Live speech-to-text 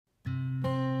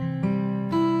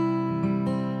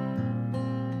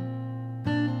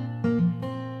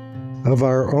of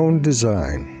our own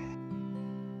design.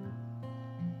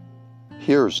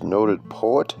 Here's noted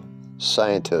poet,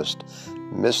 scientist,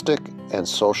 mystic, and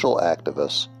social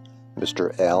activist,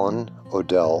 Mr. Alan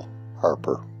Odell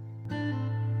Harper.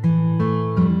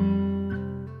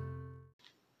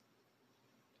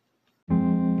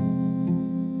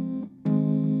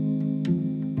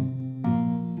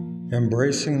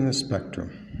 Embracing the spectrum.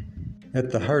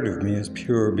 At the heart of me is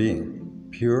pure being,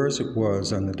 pure as it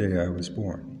was on the day I was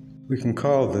born. We can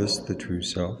call this the true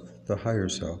self, the higher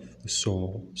self, the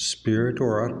soul, spirit,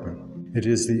 or Atman. It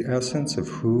is the essence of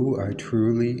who I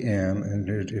truly am, and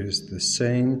it is the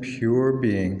same pure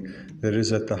being that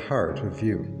is at the heart of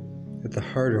you, at the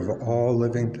heart of all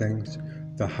living things,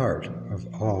 the heart of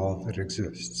all that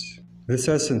exists. This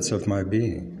essence of my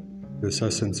being, this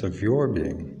essence of your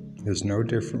being, is no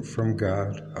different from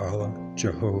God, Allah,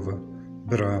 Jehovah,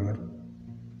 Brahman.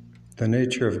 The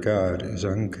nature of God is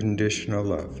unconditional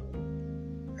love,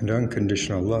 and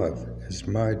unconditional love is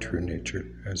my true nature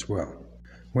as well.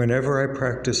 Whenever I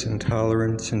practice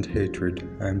intolerance and hatred,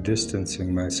 I am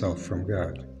distancing myself from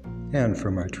God and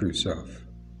from my true self.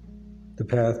 The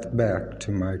path back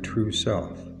to my true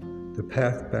self, the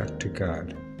path back to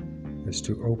God, is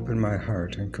to open my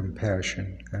heart in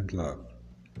compassion and love.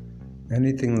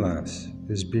 Anything less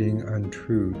is being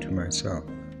untrue to myself.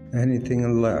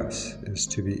 Anything less is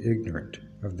to be ignorant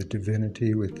of the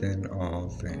divinity within all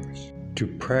things. To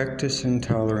practice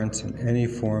intolerance in any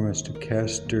form is to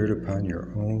cast dirt upon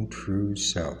your own true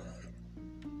self.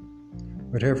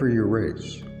 Whatever your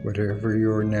race, whatever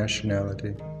your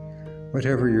nationality,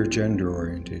 whatever your gender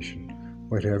orientation,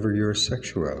 whatever your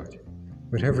sexuality,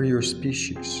 whatever your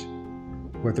species,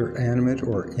 whether animate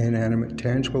or inanimate,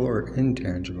 tangible or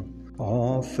intangible,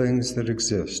 all things that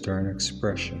exist are an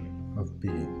expression of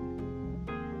being.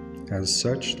 As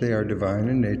such, they are divine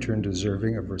in nature and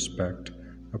deserving of respect,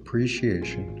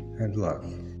 appreciation, and love.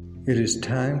 It is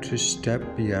time to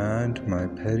step beyond my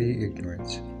petty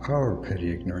ignorance, our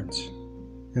petty ignorance,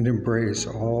 and embrace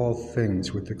all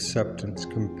things with acceptance,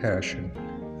 compassion,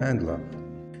 and love.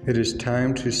 It is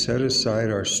time to set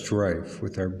aside our strife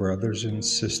with our brothers and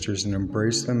sisters and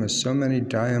embrace them as so many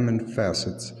diamond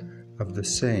facets of the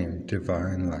same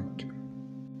divine light.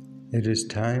 It is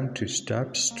time to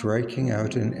stop striking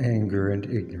out in anger and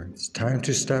ignorance, time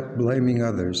to stop blaming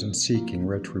others and seeking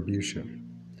retribution.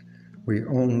 We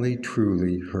only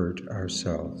truly hurt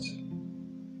ourselves.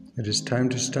 It is time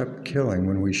to stop killing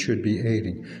when we should be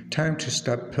aiding, time to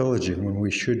stop pillaging when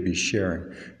we should be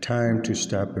sharing, time to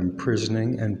stop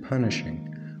imprisoning and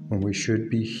punishing when we should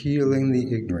be healing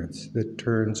the ignorance that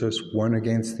turns us one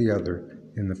against the other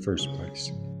in the first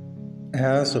place.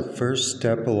 As a first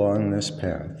step along this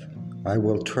path, I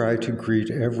will try to greet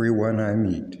everyone I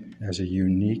meet as a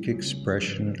unique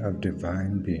expression of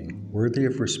divine being, worthy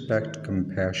of respect,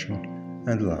 compassion,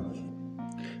 and love.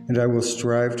 And I will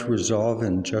strive to resolve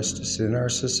injustice in our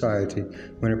society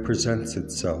when it presents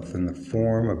itself in the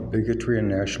form of bigotry and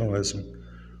nationalism,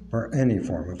 or any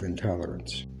form of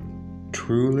intolerance.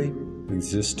 Truly,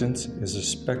 existence is a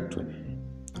spectrum,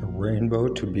 a rainbow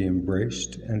to be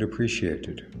embraced and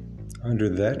appreciated. Under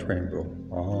that rainbow,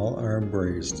 all are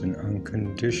embraced in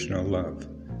unconditional love.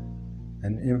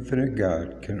 An infinite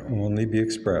God can only be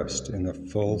expressed in the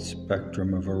full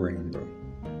spectrum of a rainbow.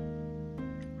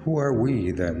 Who are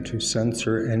we, then, to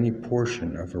censor any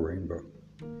portion of a rainbow?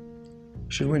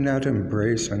 Should we not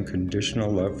embrace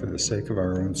unconditional love for the sake of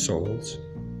our own souls?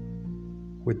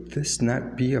 Would this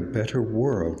not be a better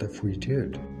world if we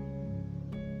did?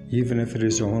 Even if it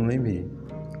is only me,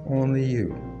 only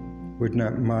you, would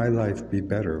not my life be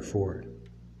better for it?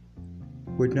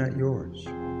 Would not yours?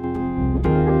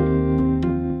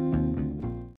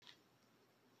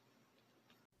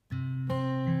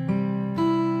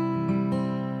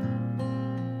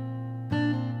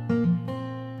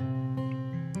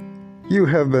 You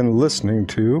have been listening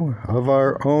to Of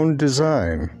Our Own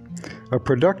Design, a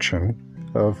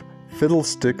production of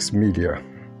Fiddlesticks Media.